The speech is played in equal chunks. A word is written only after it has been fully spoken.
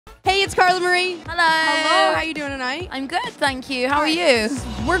everybody, it's Carla Marie. Hello. Hello, how you doing tonight? I'm good, thank you. How are you?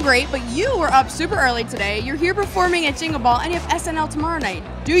 We're great, but you were up super early today. You're here performing at Jingle Ball, and you have SNL tomorrow night.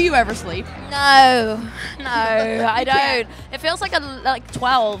 Do you ever sleep? No, I don't. It feels like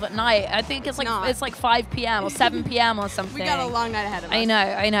 12 at night. I think it's like 5 p.m. or 7 p.m. or something. We got a long night ahead of us. I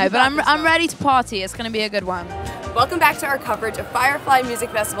know, but I'm ready to party. It's going to be a good one. Welcome back to our coverage of Firefly Music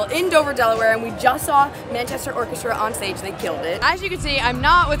Festival in Dover, Delaware, and we just saw Manchester Orchestra on stage. They killed it. As you can see, I'm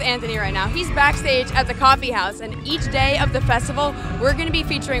not with Anthony right now. He's backstage at the coffee house, and each day of the festival, we're going to be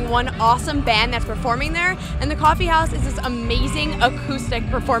featuring one awesome band that's performing there, and the coffee house is this amazing acoustic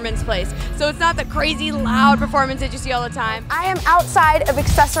performance place. So it's not the crazy loud performance that you see all the time. I am outside of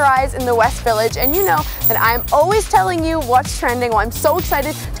Accessorize in the West Village, and you know that I'm always telling you what's trending. Well, I'm so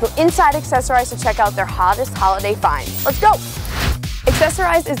excited to go inside Accessorize to check out their hottest holiday finds. Let's go!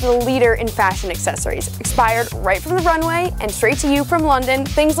 Accessorize is the leader in fashion accessories. Expired right from the runway and straight to you from London.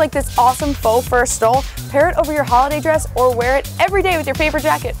 Things like this awesome faux fur stole. Pair it over your holiday dress or wear it every day with your favorite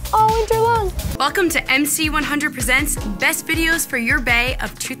jacket all winter long. Welcome to MC100 Presents Best Videos for Your Bay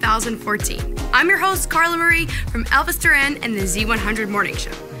of 2014. I'm your host, Carla Marie from Elvis Duran and the Z100 Morning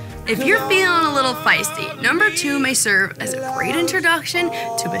Show. If you're feeling a little feisty, number 2 may serve as a great introduction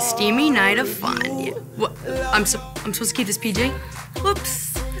to a steamy night of fun. Yeah. What? I'm supposed to keep this PG?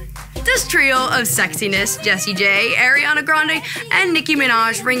 Whoops. This trio of sexiness, Jessie J, Ariana Grande, and Nicki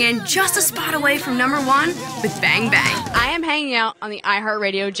Minaj ring in just a spot away from number 1 with Bang Bang. I am hanging out on the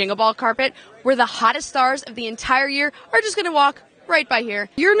iHeartRadio Jingle Ball carpet where the hottest stars of the entire year are just gonna walk right by here.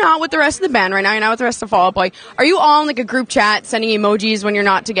 You're not with the rest of the band right now. You're not with the rest of Fall Out Boy. Are you all in like a group chat sending emojis when you're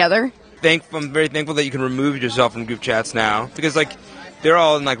not together? I'm very thankful that you can remove yourself from group chats now because like they're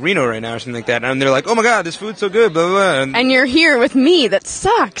all in like Reno right now or something like that, and they're like, "Oh my God, this food's so good," blah blah blah. And you're here with me. That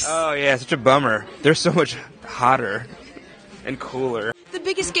sucks. Oh yeah, such a bummer. They're so much hotter and cooler. The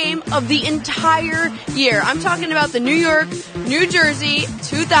biggest game of the entire year. I'm talking about the New York, New Jersey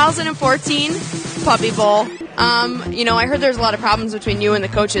 2014 Puppy Bowl. You know, I heard there's a lot of problems between you and the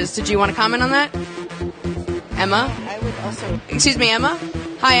coaches. Did you want to comment on that? Emma? I would also. Excuse me, Emma?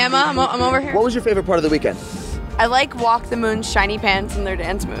 Hi, Emma. I'm over here. What was your favorite part of the weekend? I like Walk the Moon's shiny pants and their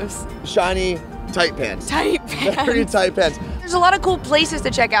dance moves. Shiny, tight pants. Tight pants. Very tight pants. There's a lot of cool places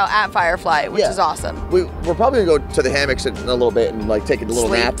to check out at Firefly, which is awesome. We're probably going to go to the hammocks in a little bit and like take a little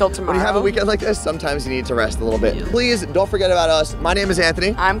Sleep nap. till tomorrow. When you have a weekend like this, sometimes you need to rest a little bit. Please don't forget about us. My name is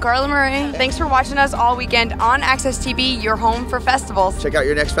Anthony. I'm Carla Marie. Thanks for watching us all weekend on Access TV, your home for festivals. Check out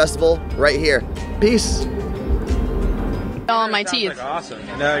your next festival right here. Peace. All in my teeth. Like awesome.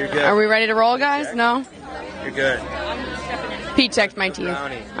 No, you're good. Are we ready to roll, guys? No? You're good. Pete checked my teeth.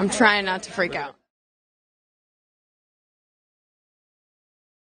 Brownie. I'm trying not to freak out.